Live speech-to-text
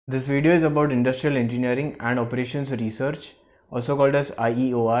This video is about Industrial Engineering and Operations Research, also called as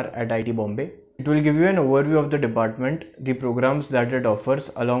IEOR at IIT Bombay. It will give you an overview of the department, the programs that it offers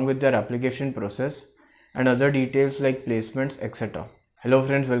along with their application process and other details like placements, etc. Hello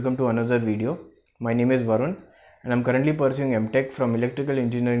friends, welcome to another video. My name is Varun and I am currently pursuing Mtech from Electrical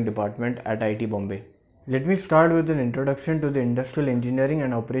Engineering Department at IIT Bombay. Let me start with an introduction to the Industrial Engineering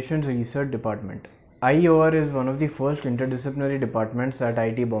and Operations Research Department. IEOR is one of the first interdisciplinary departments at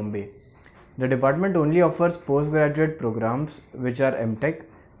IIT Bombay. The department only offers postgraduate programs which are Mtech,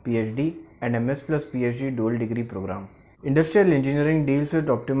 PhD and MS plus PhD dual degree program. Industrial engineering deals with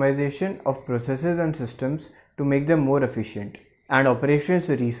optimization of processes and systems to make them more efficient. And operations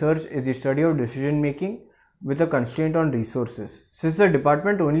research is the study of decision making with a constraint on resources. Since the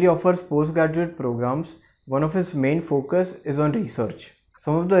department only offers postgraduate programs, one of its main focus is on research.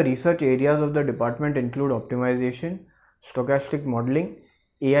 Some of the research areas of the department include optimization, stochastic modeling,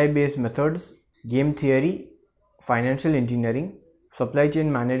 AI-based methods, game theory, financial engineering, supply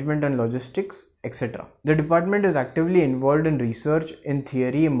chain management and logistics, etc. The department is actively involved in research in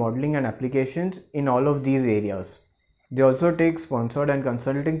theory, modeling and applications in all of these areas. They also take sponsored and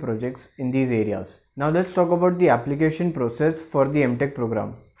consulting projects in these areas. Now let's talk about the application process for the Mtech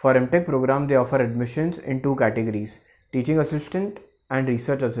program. For Mtech program, they offer admissions in two categories, teaching assistant and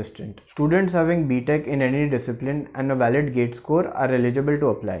research assistant. Students having BTech in any discipline and a valid GATE score are eligible to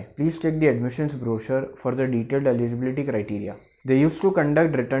apply. Please check the admissions brochure for the detailed eligibility criteria. They used to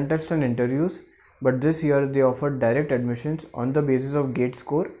conduct written tests and interviews, but this year they offered direct admissions on the basis of GATE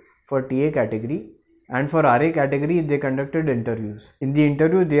score for TA category, and for RA category they conducted interviews. In the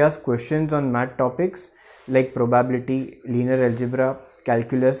interview they asked questions on math topics like probability, linear algebra,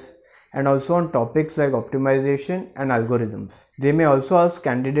 calculus, and also on topics like optimization and algorithms. They may also ask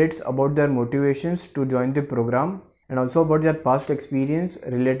candidates about their motivations to join the program and also about their past experience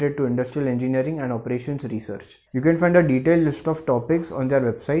related to industrial engineering and operations research. You can find a detailed list of topics on their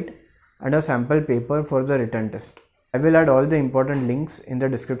website and a sample paper for the written test. I will add all the important links in the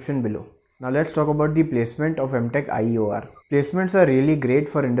description below. Now let's talk about the placement of Mtech IEOR. Placements are really great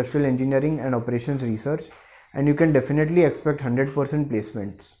for industrial engineering and operations research, and you can definitely expect 100%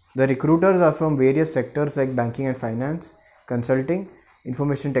 placements. The recruiters are from various sectors like banking and finance, consulting,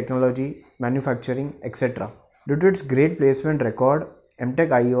 information technology, manufacturing, etc. Due to its great placement record, Mtech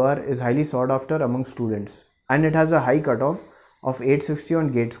IEOR is highly sought after among students, and it has a high cutoff of 860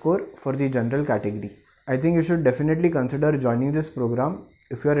 on GATE score for the general category. I think you should definitely consider joining this program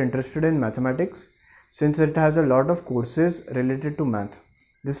if you are interested in mathematics, since it has a lot of courses related to math.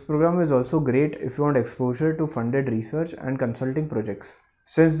 This program is also great if you want exposure to funded research and consulting projects.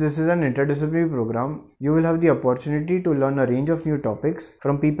 Since this is an interdisciplinary program, you will have the opportunity to learn a range of new topics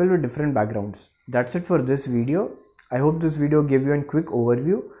from people with different backgrounds. That's it for this video. I hope this video gave you a quick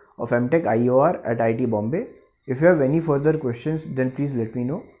overview of Mtech IEOR at IIT Bombay. If you have any further questions, then please let me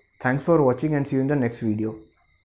know. Thanks for watching and see you in the next video.